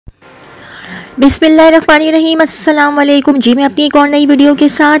बिस्मिल्लाहिर्रहमानिर्रहीम। अस्सलाम वालेकुम जी। मैं अपनी एक और नई वीडियो के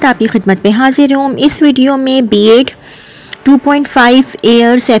साथ आपकी खिदमत में हाजिर हूँ। इस वीडियो में B.ed 2.5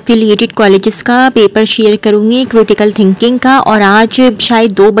 ईयर्स एफिलिएटेड कॉलेजेस का पेपर शेयर करूँगी, क्रिटिकल थिंकिंग का। और आज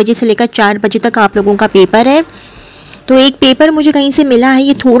शायद 2 बजे से लेकर 4 बजे तक आप लोगों का पेपर है। तो एक पेपर मुझे कहीं से मिला है,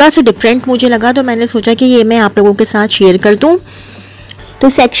 ये थोड़ा सा डिफरेंट मुझे लगा, तो मैंने सोचा कि ये मैं आप लोगों के साथ शेयर कर दूँ। तो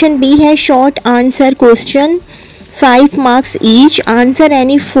सेक्शन बी है short answer question, 5 marks each. Answer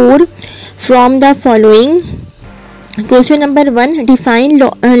any 4 from the following. Question number 1, define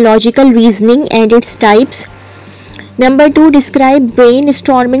logical reasoning and its types. Number 2, describe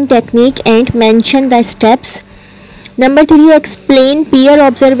brainstorming technique and mention the steps. Number 3, explain peer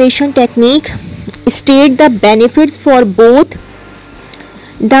observation technique. State the benefits for both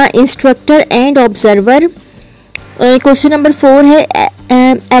the instructor and observer. Question number 4 है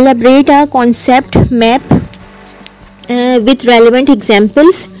elaborate a concept map with relevant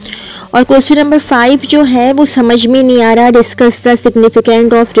examples. और question number 5 जो है वो समझ में नहीं आ रहा, discuss the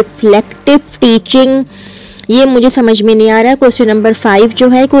significant of reflective teaching, ये मुझे समझ में नहीं आ रहा। क्वेश्चन नंबर 5 जो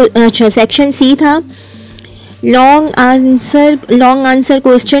है अच्छा सेक्शन सी था, long answer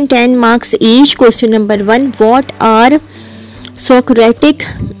question 10 marks each. Question number 1, what are Socratic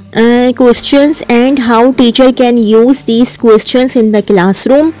questions and how teacher can use these questions in the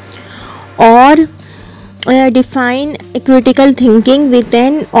classroom. और define critical thinking with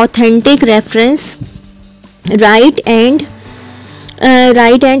an authentic reference. Write and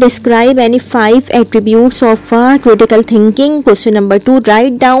describe any 5 attributes of critical thinking. Question number 2,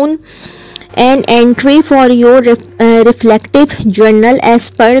 write down an entry for your reflective journal as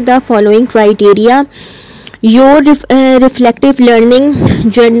per the following criteria. Your reflective learning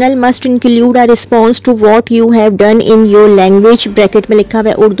journal must include a response to what you have done in your language, bracket में लिखा हुआ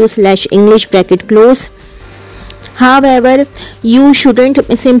है Urdu/English, bracket close. However, you shouldn't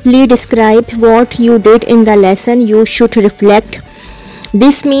simply describe what you did in the lesson, you should reflect.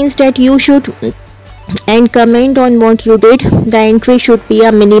 This means that you should and comment on what you did. The entry should be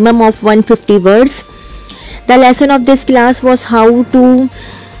a minimum of 150 words. The lesson of this class was how to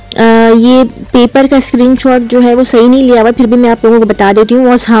ये paper का screenshot जो है वो सही नहीं लिया हुआ, फिर भी मैं आप लोगों को बता देती हूँ।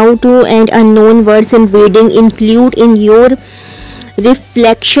 was how to and unknown words in reading. Include in your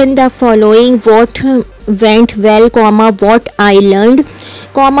reflection the following: what went well, comma what I learned,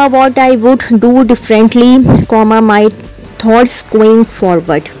 comma what I would do differently, comma my thoughts going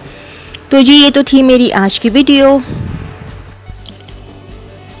forward. तो जी ये तो थी मेरी आज की video.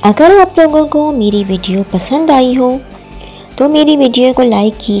 अगर आप लोगों को मेरी वीडियो पसंद आई हो तो मेरी वीडियो को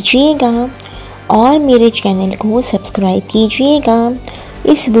लाइक कीजिएगा और मेरे चैनल को सब्सक्राइब कीजिएगा।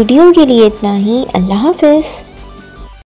 इस वीडियो के लिए इतना ही। अल्लाह हाफ़िज़।